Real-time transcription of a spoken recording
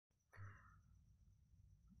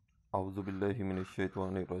A'udhu billahi minash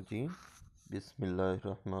shaitanir rajim. Bismillahir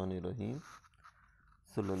rahmanir rahim.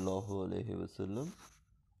 Sallallahu alayhi wasallam.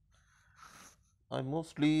 I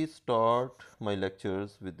mostly start my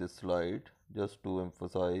lectures with this slide just to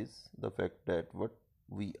emphasize the fact that what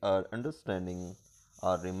we are understanding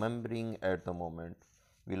or remembering at the moment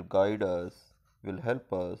will guide us, will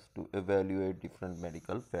help us to evaluate different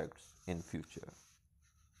medical facts in future.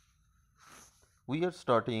 We are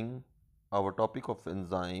starting our topic of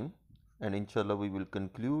enzyme, and inshallah we will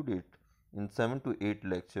conclude it in 7 to 8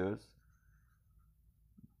 lectures.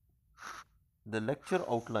 The lecture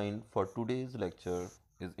outline for today's lecture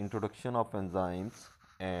is Introduction of Enzymes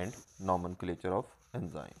and Nomenclature of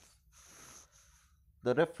Enzymes.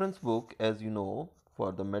 The reference book, as you know,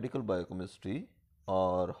 for the medical biochemistry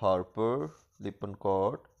are Harper,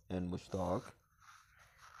 Lippincott and Mushtaq.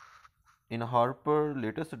 In Harper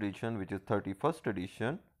latest edition, which is 31st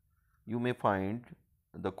edition, you may find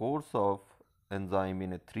the course of enzyme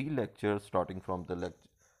in a 3 lectures starting from the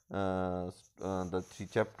 3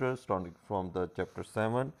 chapters starting from the chapter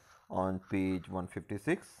 7 on page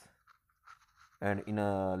 156, and in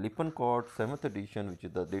a Lippincott 7th edition, which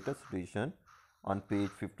is the latest edition, on page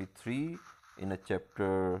 53 in a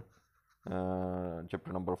chapter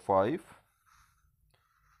number 5.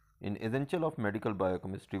 In Essential of Medical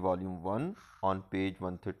Biochemistry volume 1 on page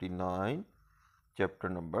 139, chapter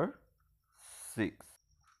number 6.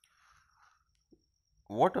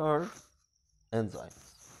 What are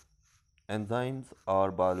enzymes? Enzymes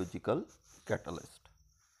are biological catalysts.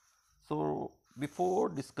 So before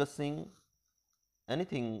discussing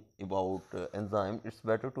anything about enzyme, it's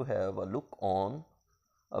better to have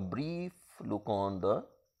a brief look on the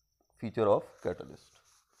feature of catalyst.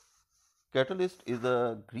 Catalyst is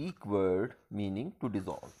a Greek word meaning to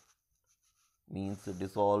dissolve. Means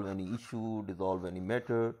dissolve any issue, dissolve any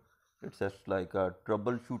matter. It's just like a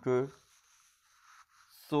troubleshooter.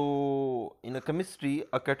 So in a chemistry,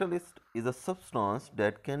 a catalyst is a substance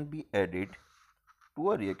that can be added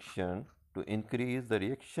to a reaction to increase the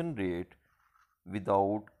reaction rate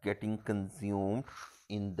without getting consumed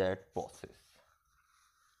in that process.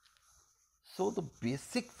 So the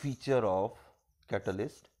basic feature of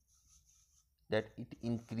catalyst that it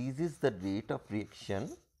increases the rate of reaction,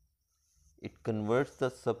 it converts the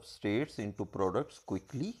substrates into products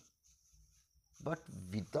quickly but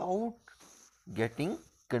without getting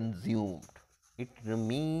consumed. It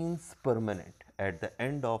remains permanent at the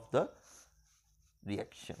end of the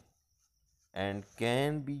reaction and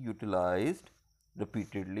can be utilized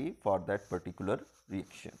repeatedly for that particular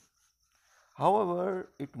reaction. However,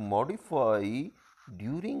 it modify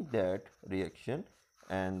during that reaction,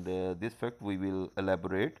 and this fact we will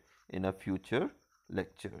elaborate in a future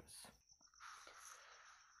lectures.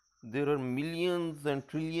 There are millions and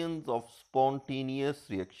trillions of spontaneous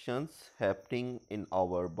reactions happening in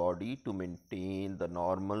our body to maintain the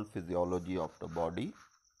normal physiology of the body,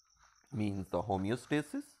 means the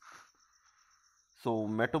homeostasis. So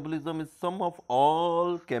metabolism is sum of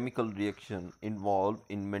all chemical reaction involved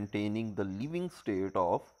in maintaining the living state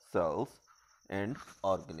of cells and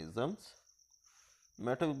organisms.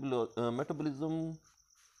 Metabolism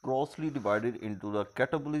grossly divided into the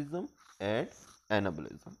catabolism and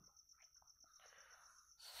anabolism.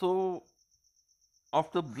 So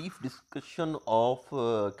after brief discussion of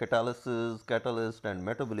catalysis, catalyst and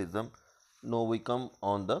metabolism, now we come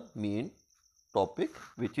on the main topic,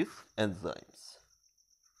 which is enzymes.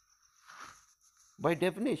 By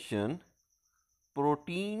definition,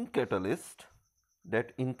 protein catalyst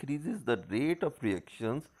that increases the rate of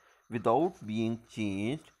reactions without being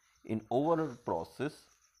changed in overall process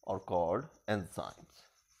are called enzymes.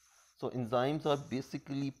 So enzymes are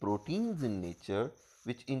basically proteins in nature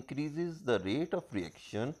which increases the rate of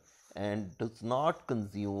reaction and does not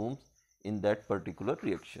consume in that particular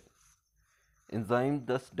reaction. Enzymes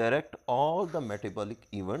thus direct all the metabolic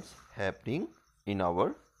events happening in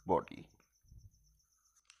our body.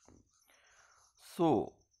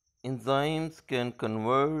 So enzymes can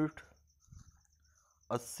convert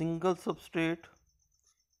a single substrate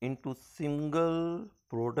into single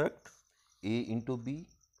product A into B,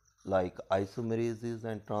 like isomerases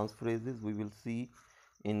and transferases we will see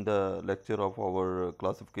in the lecture of our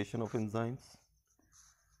classification of enzymes.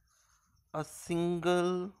 A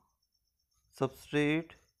single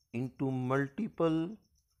substrate into multiple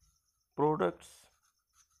products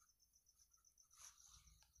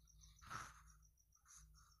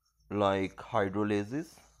like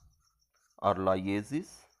hydrolases or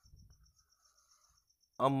lyases.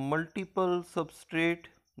 A multiple substrate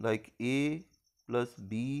like A plus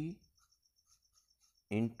B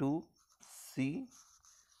into C,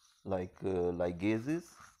 like ligases,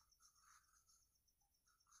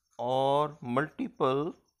 or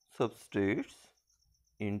multiple substrates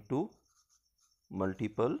into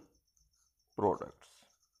multiple products.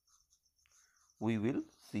 We will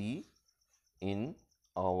see in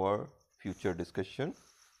our future discussion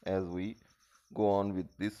as we go on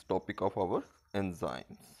with this topic of our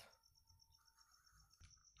enzymes.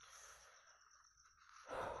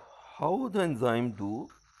 How the enzyme do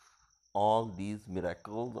all these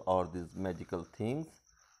miracles or these magical things?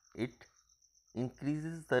 It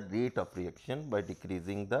increases the rate of reaction by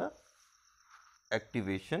decreasing the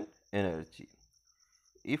activation energy.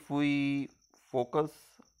 If we focus,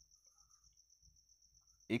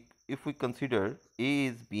 if we consider A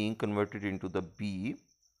is being converted into the B,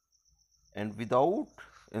 and without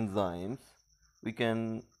enzymes we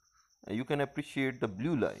can you can appreciate the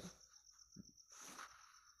blue line,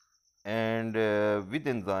 and with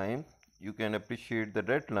enzyme you can appreciate the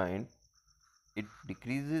red line. It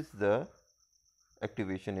decreases the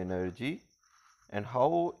activation energy, and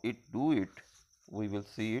how it do it we will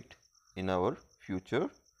see it in our future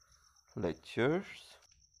lectures.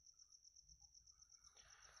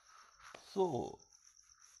 So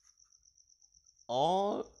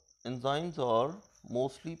all enzymes are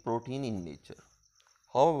mostly protein in nature.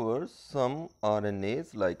 However, some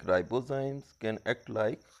RNAs like ribozymes can act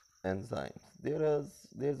like enzymes.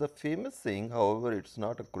 There's a famous saying, however, it's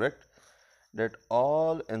not correct, that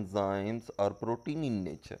all enzymes are protein in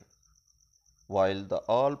nature, while the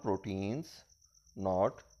all proteins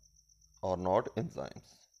not are not enzymes.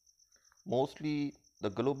 Mostly the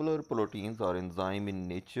globular proteins are enzyme in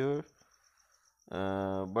nature,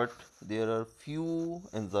 but there are few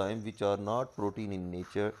enzymes which are not protein in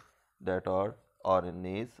nature, that are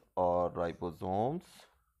RNAs or ribosomes.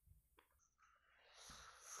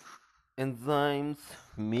 Enzymes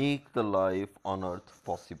make the life on earth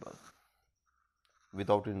possible.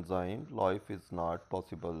 Without enzyme, life is not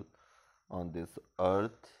possible on this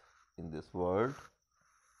earth, in this world.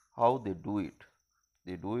 How they do it?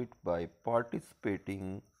 They do it by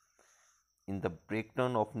participating in the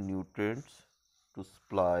breakdown of nutrients to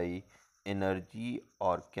supply energy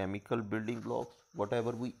or chemical building blocks.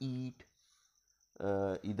 Whatever we eat,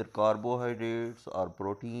 either carbohydrates or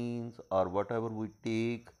proteins or whatever we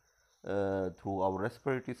take through our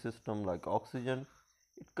respiratory system like oxygen,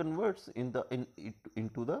 it converts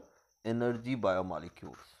into the energy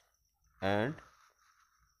biomolecules and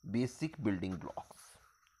basic building blocks,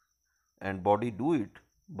 and body do it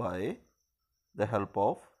by the help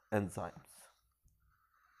of enzymes.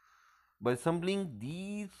 By assembling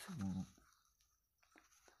these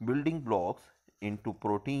building blocks into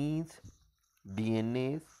proteins,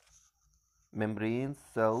 DNAs, membranes,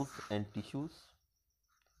 cells and tissues,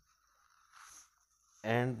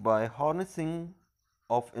 and by harnessing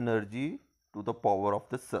of energy to the power of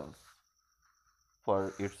the cells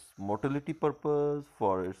for its motility purpose,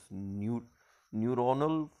 for its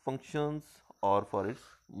neuronal functions, or for its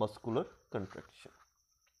muscular contraction.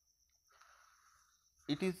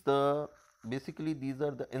 It is the basically these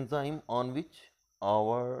are the enzyme on which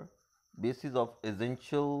our basis of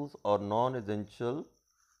essentials or non-essential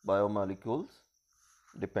biomolecules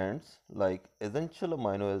depends. Like essential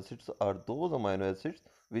amino acids are those amino acids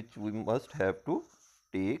which we must have to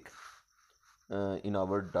take in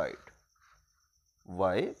our diet.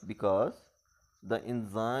 Why? Because the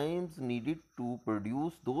enzymes needed to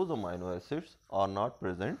produce those amino acids are not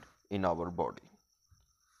present in our body.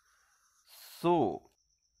 So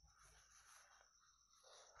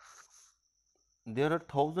there are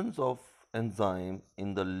thousands of enzymes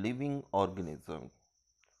in the living organism,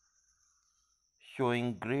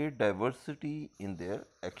 showing great diversity in their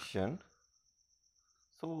action.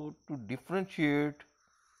 So to differentiate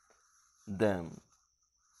them,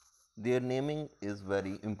 their naming is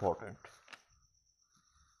very important.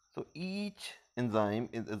 So each enzyme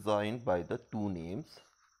is assigned by the two names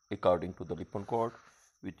according to the Lippincott,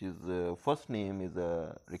 which is first name is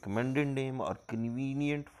a recommended name or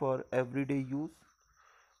convenient for everyday use.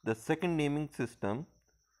 The second naming system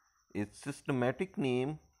is systematic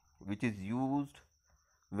name, which is used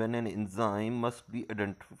when an enzyme must be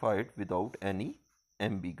identified without any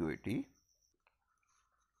ambiguity.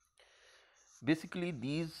 Basically,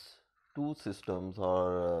 these two systems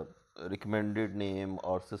are recommended name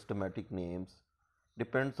or systematic names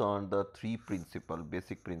depends on the three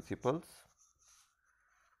basic principles.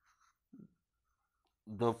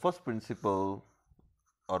 The first principle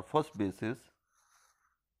or first basis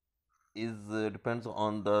is depends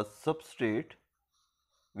on the substrate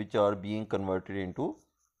which are being converted into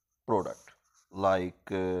product. Like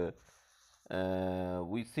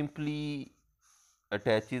we simply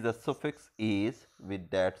attaches a suffix "ase" with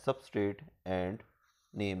that substrate, and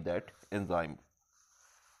name that enzyme.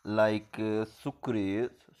 Like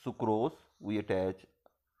sucrose, we attach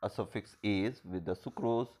a suffix ase with the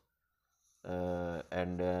sucrose,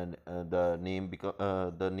 and then the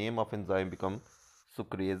name of enzyme become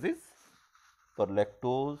sucrases. For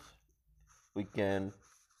lactose, we can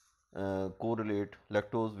correlate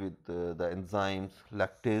lactose with the enzymes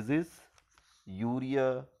lactases,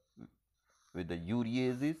 urea with the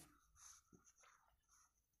ureases.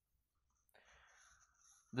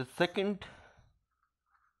 The second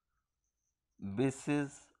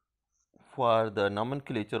basis for the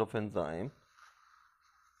nomenclature of enzyme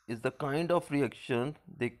is the kind of reaction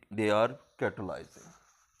they are catalyzing.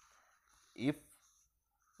 If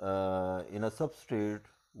in a substrate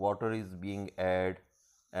water is being added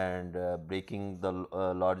and breaking the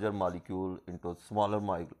larger molecule into a smaller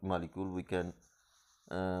molecule, we can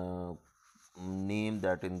uh, name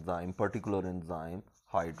that enzyme, particular enzyme,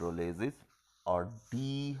 hydrolases or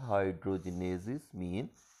dehydrogenases. Mean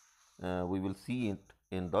we will see it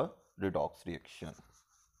in the redox reaction.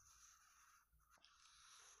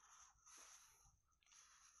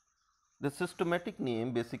 The systematic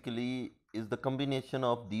name basically is the combination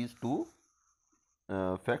of these two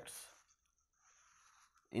facts.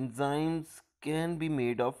 Enzymes can be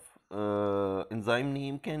made of enzyme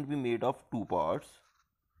name can be made of two parts.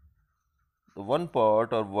 The one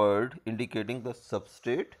part or word indicating the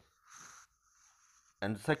substrate,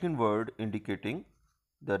 and second word indicating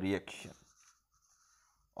the reaction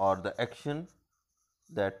or the action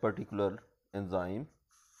that particular enzyme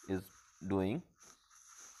is doing,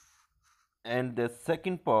 and the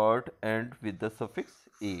second part end with the suffix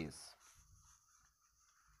ase.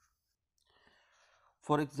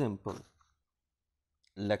 For example,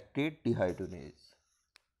 lactate dehydrogenase,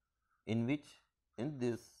 in which in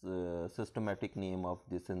this systematic name of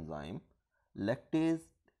this enzyme, lactase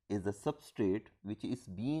is a substrate which is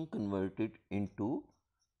being converted into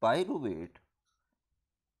pyruvate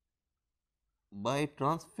by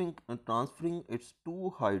transferring its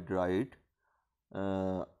two hydride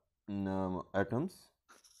atoms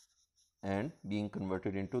and being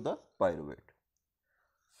converted into the pyruvate.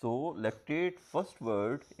 So, lactate first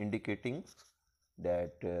word indicating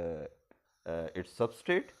that its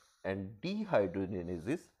substrate, and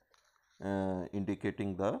dehydrogenases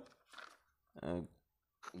indicating the uh,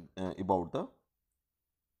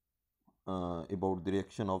 about the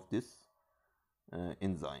reaction of this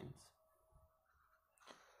enzymes.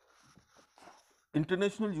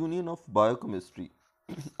 International Union of Biochemistry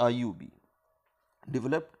IUB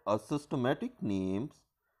developed a systematic names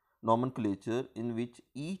nomenclature in which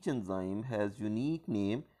each enzyme has unique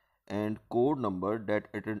name and code number that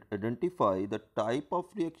identify the type of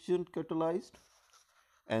reaction catalyzed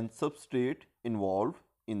and substrate involved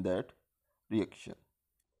in that reaction.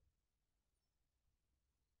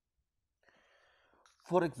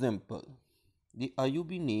 For example, the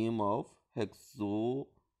IUB name of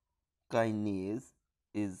hexokinase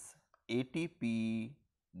is ATP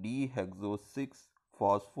dehexo-6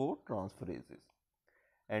 phosphotransphorases,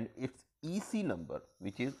 and its EC number,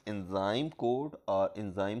 which is enzyme code or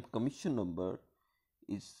enzyme commission number,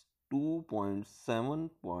 is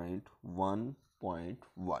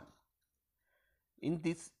 2.7.1.1. In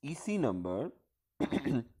this EC number,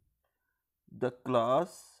 the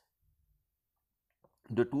class,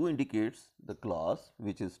 the 2 indicates the class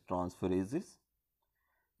which is transferases,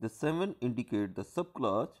 the 7 indicate the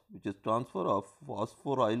subclass which is transfer of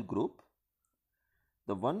phosphoryl group,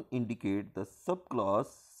 the 1 indicate the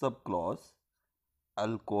subclass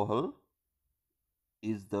alcohol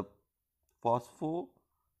is the phosphoryl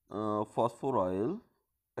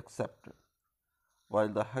acceptor, while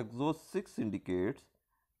the hexose 6 indicates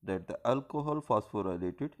that the alcohol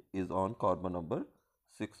phosphorylated is on carbon number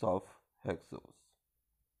 6 of hexose.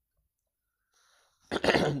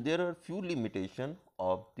 There are few limitations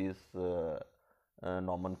of this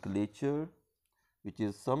nomenclature, which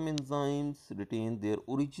is some enzymes retain their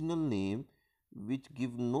original name which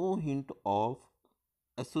give no hint of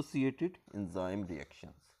associated enzyme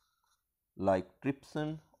reactions like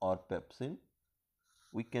trypsin or pepsin.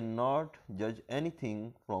 We cannot judge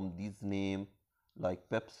anything from these names like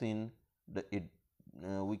pepsin.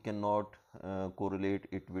 We cannot correlate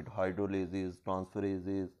it with hydrolases,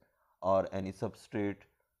 transferases, or any substrate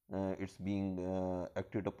it's being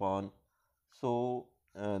acted upon. So,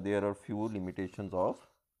 there are few limitations of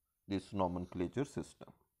this nomenclature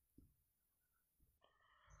system.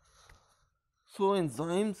 So,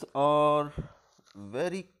 enzymes are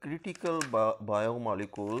very critical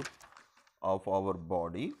biomolecule of our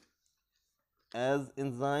body, as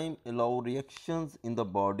enzyme allow reactions in the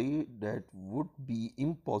body that would be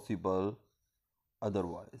impossible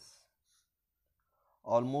otherwise.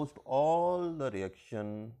 Almost all the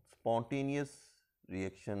reaction, spontaneous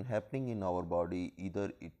reaction happening in our body,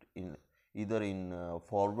 either in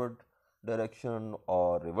forward direction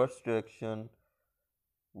or reverse direction,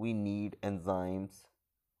 we need enzymes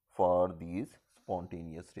for these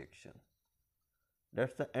spontaneous reaction.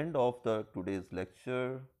 That's the end of the today's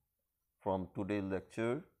lecture. From today's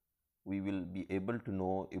lecture, we will be able to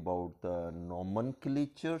know about the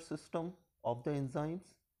nomenclature system of the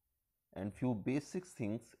enzymes and few basic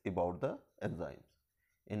things about the enzymes.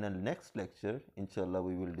 In the next lecture, inshallah,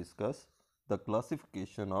 we will discuss the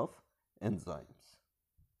classification of enzymes.